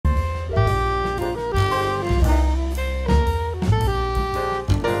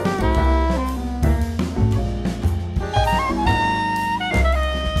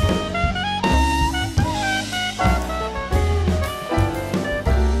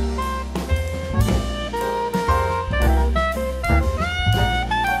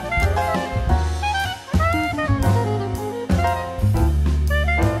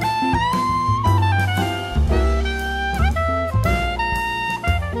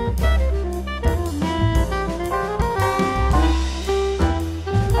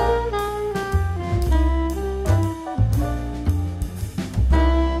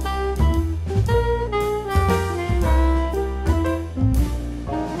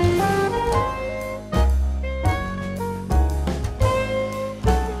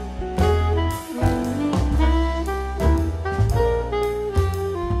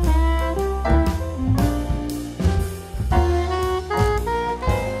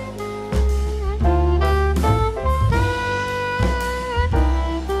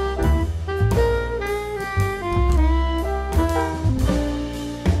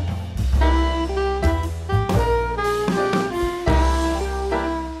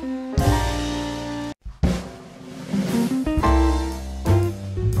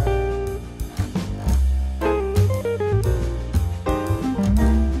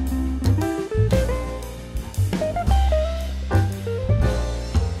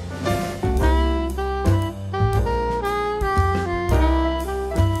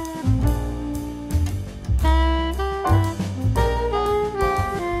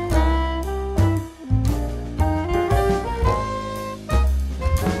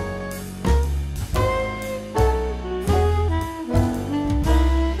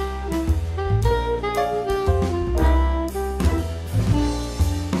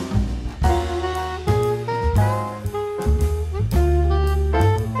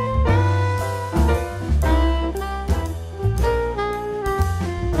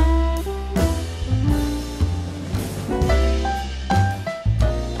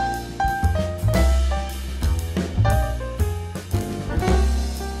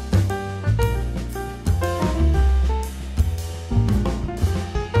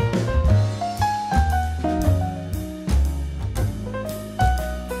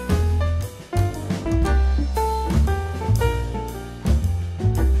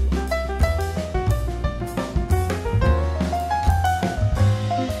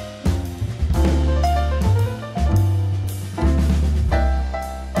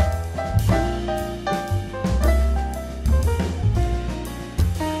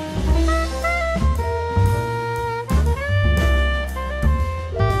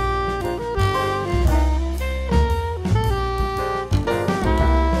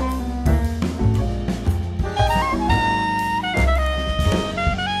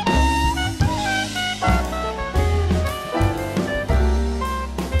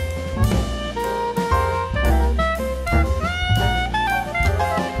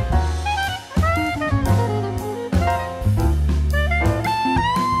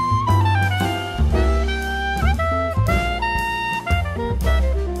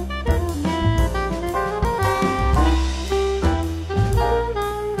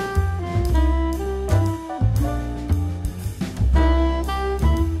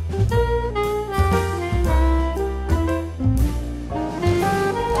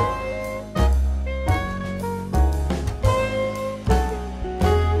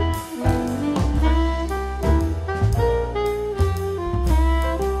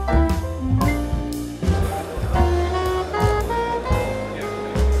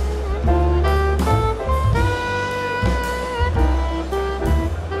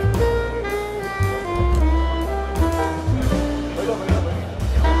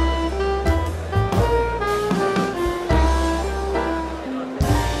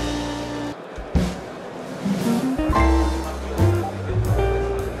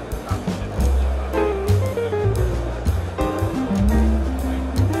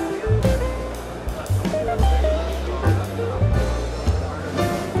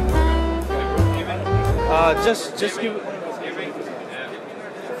Just give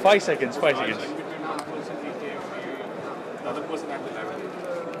 5 seconds. 5 seconds. Other person at the level.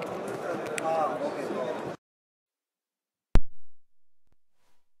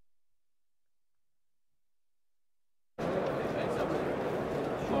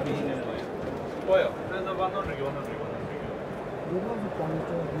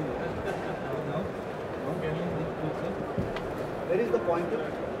 Where is the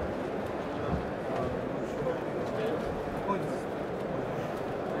pointer?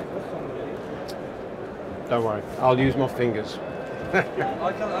 Don't worry, I'll use my fingers. I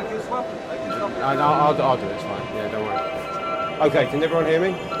can swap. I'll do it, it's fine. Yeah, don't worry. Okay, can everyone hear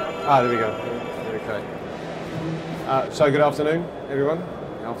me? Ah, there we go. Okay. So good afternoon, everyone.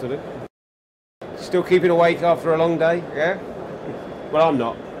 Afternoon. Still keeping awake after a long day? Yeah? Well, I'm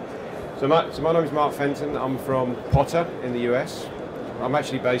not. So my name is Mark Fenton. I'm from Potter in the US. I'm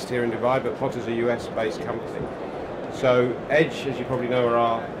actually based here in Dubai, but Potter's a US-based company. So Edge, as you probably know, are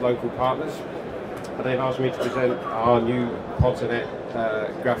our local partners. And they've asked me to present our new PotterNet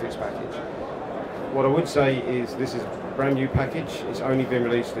graphics package. What I would say is this is a brand new package. It's only been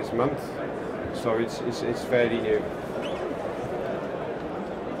released this month, so it's fairly new.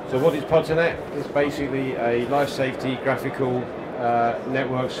 So what is PotterNet? It's basically a life safety graphical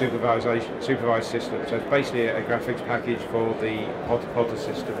network supervised system. So it's basically a graphics package for the Potter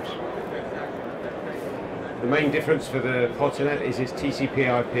systems. The main difference for the PotterNet is it's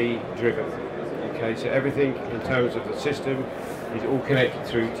TCP/IP driven. Okay, so everything in terms of the system is all connected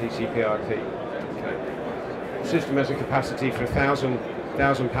through TCP/IP. Okay. The system has a capacity for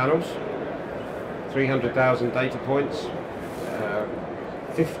 1,000 panels, 300,000 data points,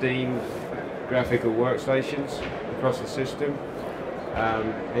 15 graphical workstations across the system,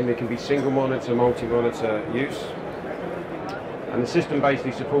 and there can be single monitor, multi-monitor use. And the system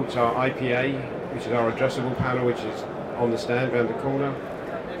basically supports our IPA, which is our addressable panel, which is on the stand around the corner,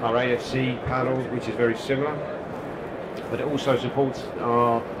 our AFC panel, which is very similar, but it also supports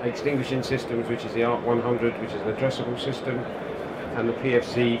our extinguishing systems, which is the ARC 100, which is an addressable system, and the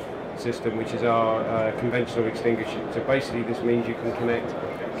PFC system, which is our conventional extinguishing. So basically this means you can connect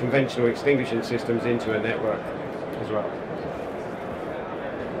conventional extinguishing systems into a network as well.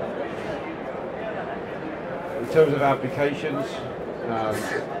 In terms of applications,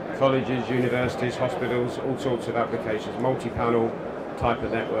 colleges, universities, hospitals, all sorts of applications, multi-panel type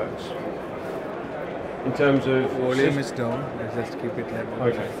of networks. In terms of volume is down, let's just keep it level.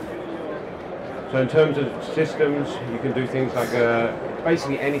 Okay. So in terms of systems, you can do things like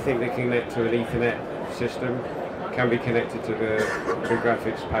basically anything that can connect to an Ethernet system can be connected to the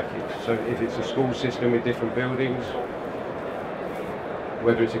graphics package. So if it's a school system with different buildings,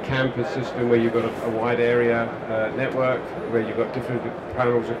 whether it's a campus system where you've got a wide area network, where you've got different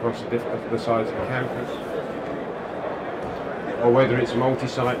panels across the sides of the campus, or whether it's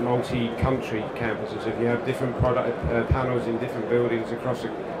multi-site, multi-country campuses. If you have different panels in different buildings across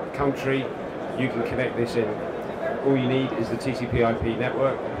the country, you can connect this in. All you need is the TCP/IP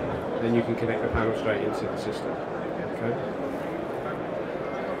network, then you can connect the panel straight into the system. Okay.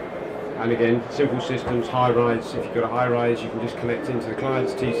 And again, simple systems, high-rise. If you've got a high-rise, you can just connect into the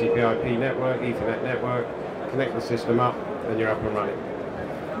client's TCP/IP network, Ethernet network, connect the system up, and you're up and running.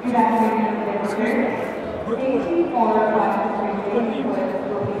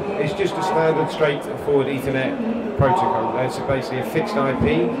 It's just a standard, straightforward Ethernet protocol. It's basically a fixed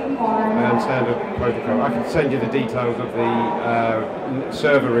IP and standard protocol. I can send you the details of the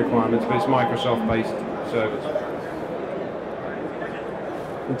server requirements, but it's Microsoft-based servers.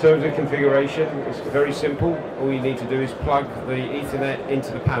 In terms of configuration, it's very simple. All you need to do is plug the Ethernet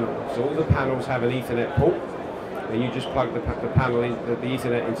into the panel. So all the panels have an Ethernet port, and you just plug the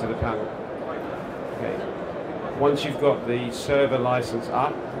Ethernet into the panel. Okay. Once you've got the server license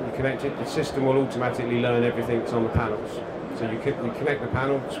up, you connect it, the system will automatically learn everything that's on the panels. So you connect the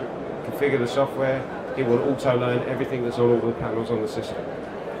panel, configure the software, it will auto-learn everything that's on all the panels on the system.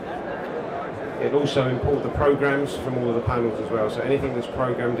 It'll also import the programs from all of the panels as well. So anything that's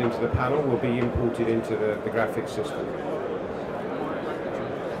programmed into the panel will be imported into the graphics system.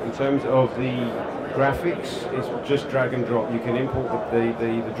 In terms of the graphics, it's just drag and drop. You can import the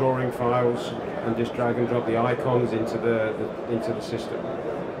drawing files and just drag and drop the icons into the system.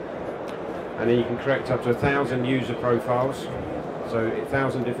 And then you can create up to 1,000 user profiles. So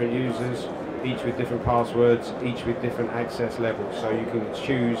 1,000 different users, each with different passwords, each with different access levels. So you can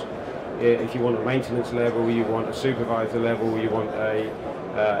choose if you want a maintenance level, you want a supervisor level, you want a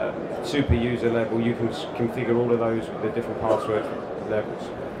super user level, you can configure all of those with the different password levels.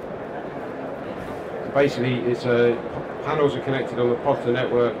 Basically, panels are connected on the Potter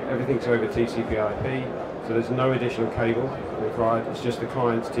network, everything's over TCP/IP, So there's no additional cable required, it's just the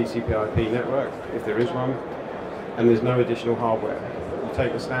client's TCP/IP network, if there is one, and there's no additional hardware. You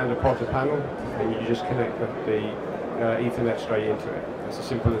take the standard Potter panel and you just connect the Ethernet straight into it. It's as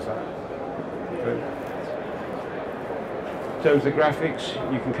simple as that. Okay. In terms of the graphics,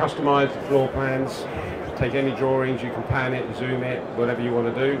 you can customize the floor plans, take any drawings, you can pan it, zoom it, whatever you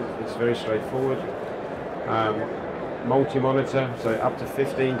want to do. It's very straightforward. Multi-monitor, so up to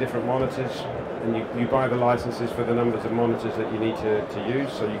 15 different monitors, and you buy the licenses for the numbers of monitors that you need to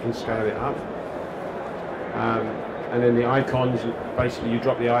use, so you can scale it up. And then the icons, basically you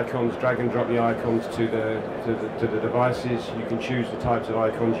drop the icons, drag and drop the icons to the devices. You can choose the types of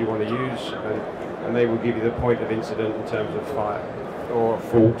icons you want to use, and they will give you the point of incident in terms of fire or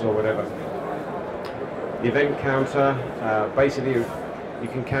fault or whatever. The event counter, basically you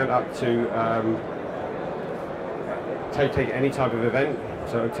can count up to take any type of event,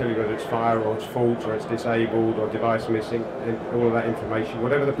 so it'll tell you whether it's fire or it's fault or it's disabled or device missing, and all of that information.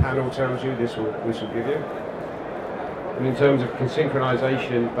 Whatever the panel tells you, this will give you. And in terms of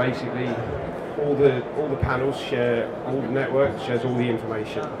synchronization, basically all the panels share, all the network shares all the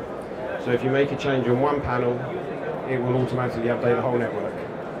information. So if you make a change on one panel, it will automatically update the whole network.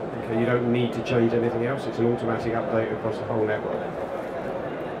 Okay, you don't need to change anything else, it's an automatic update across the whole network.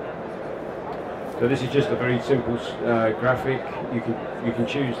 So this is just a very simple graphic. You can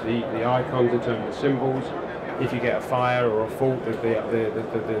choose the icons in terms of the symbols. If you get a fire or a fault, the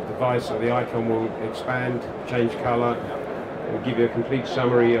device or the icon will expand, change color, and give you a complete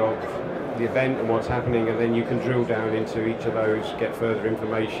summary of the event and what's happening, and then you can drill down into each of those, get further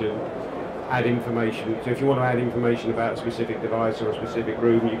information, add information. So if you want to add information about a specific device or a specific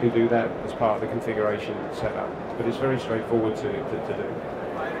room, you can do that as part of the configuration setup. But it's very straightforward to do.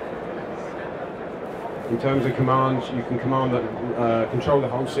 In terms of commands, you can control the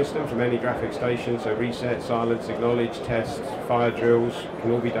whole system from any graphic station, so reset, silence, acknowledge, test, fire drills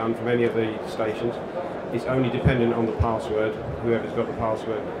can all be done from any of the stations. It's only dependent on the password, whoever's got the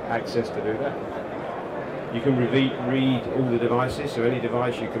password access to do that. You can read all the devices, so any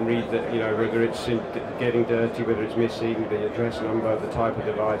device you can read that, whether it's getting dirty, whether it's missing, the address number, the type of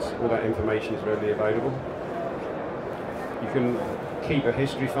device, all that information is readily available. You can keep a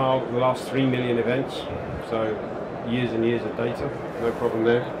history file of the last 3 million events, so years and years of data, no problem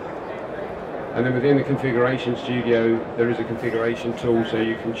there. And then within the configuration studio, there is a configuration tool, so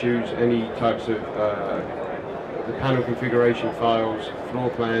you can choose any types of the panel configuration files,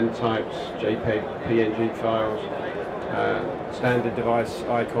 floor plan types, JPEG, PNG files, standard device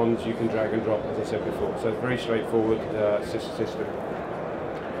icons you can drag and drop, as I said before. So it's a very straightforward system.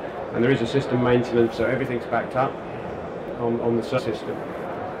 And there is a system maintenance, so everything's backed up on the system.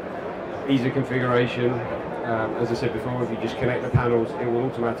 Easy configuration. As I said before, if you just connect the panels, it will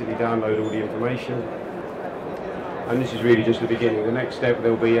automatically download all the information. And this is really just the beginning. The next step,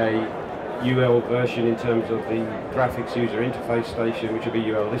 there will be a UL version in terms of the graphics user interface station, which will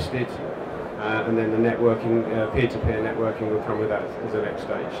be UL listed. And then the networking, peer-to-peer networking will come with that as the next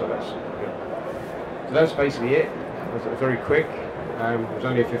stage. So that's basically it. It was very quick. It was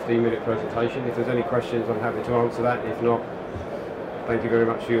only a 15-minute presentation. If there's any questions, I'm happy to answer that. If not, thank you very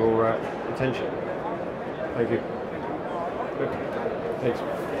much for your attention. Thank you. Good. Thanks.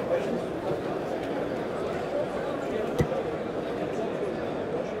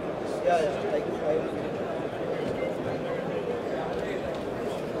 Yeah, like